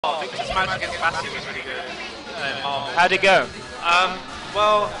match against Bassi was really good. How'd it go?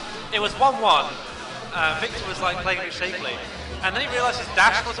 Well, it was 1-1. Victor was like playing a bit shakily. And then he realised his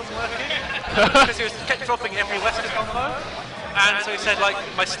dash wasn't working because he kept dropping every Wesker combo. And so he said, like,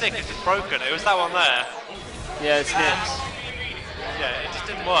 my stick is just broken. It was that one there. Yeah, it's Nick's. Yeah, it just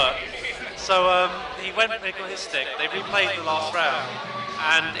didn't work. So he went and got his stick. They replayed the last round.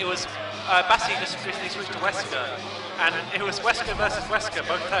 And it was Bassi just recently switched to Wesker. And it was Wesker versus Wesker,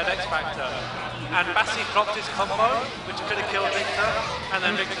 both had X Factor. And Bassi dropped his combo, which could have killed Victor. And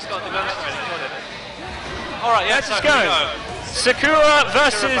then Victor just got the gun from it and killed him. Alright, yeah, so here we go. Sakura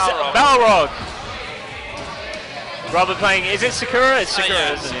versus Balrog. Robert playing, is it Sakura? It's Sakura,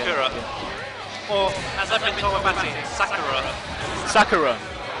 yeah, isn't Sakura. it? Or, as I've been told by Bassi, Sakura. Sakura.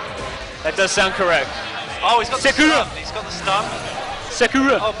 That does sound correct. Oh, he's got Sakura. the stun. He's got the stun.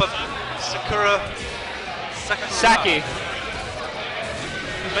 Sakura. Oh, but Sakura. Saki.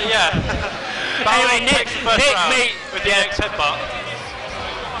 But yeah. Anyway, Nick, mate. With the X headbutt.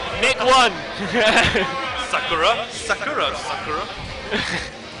 Nick won. Sakura.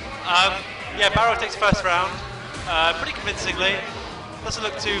 Yeah, Barrow takes first round. Pretty convincingly. Doesn't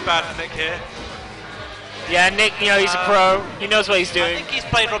look too bad for Nick here. Yeah, Nick, you know, he's a pro. He knows what he's doing. I think he's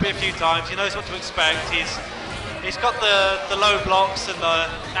played Robbie a few times. He knows what to expect. He's got the low blocks and the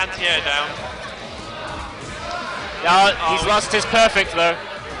anti-air down. He's lost his perfect though.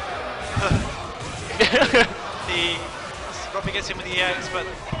 Robbie gets him with the EX, but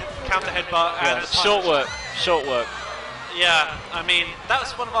counter headbutt and the short work. Yeah, I mean, that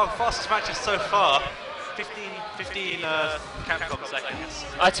was one of our fastest matches so far. 15 Capcom seconds.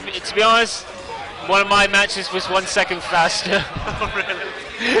 To be honest, one of my matches was 1 second faster. Oh, really?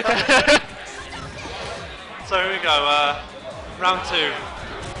 So here we go, round 2.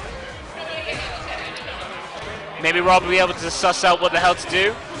 Maybe Rob will be able to suss out what the hell to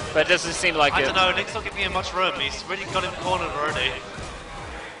do, but it doesn't seem like it. I don't know, Nick's not giving him much room. He's really got him cornered already.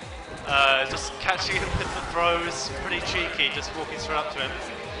 Just catching him with the throws, pretty cheeky, just walking straight up to him.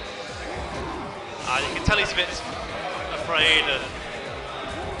 You can tell he's a bit afraid and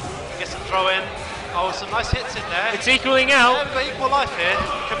gets a throw in. Oh, some nice hits in there. It's equaling out. Yeah, we've got equal life here.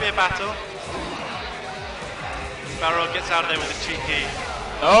 Could be a battle. Barrow gets out of there with a cheeky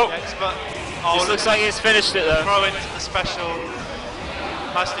expert. Oh, this looks like he's finished it though. Throw into the special.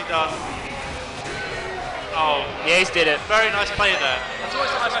 Nicely done. Oh, yeah, he's did it. Very nice play there. That's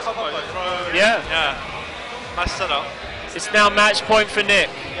always a nice combo. Throw. Yeah. Nice setup. It's now match point for Nick.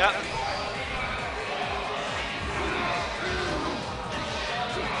 Yeah.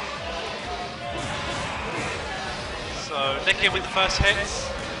 So Nick in with the first hits.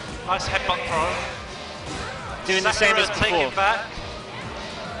 Nice headbutt throw. Doing the same as before. Taking back.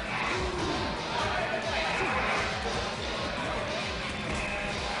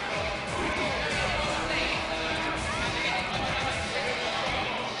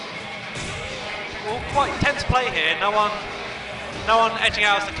 Quite tense play here. No one edging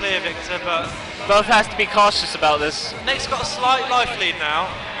out as the clear victor, but both has to be cautious about this. Nick's got a slight life lead now.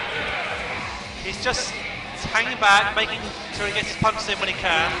 He's just hanging back, making sure he gets his punches in when he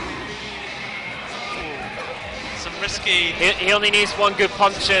can. Some risky. He only needs one good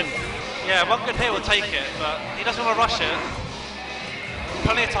punch in. Yeah, one good hit will take it, but he doesn't want to rush it.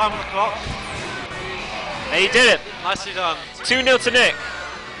 Plenty of time on the clock. And he did it. Nicely done. 2-0 to Nick.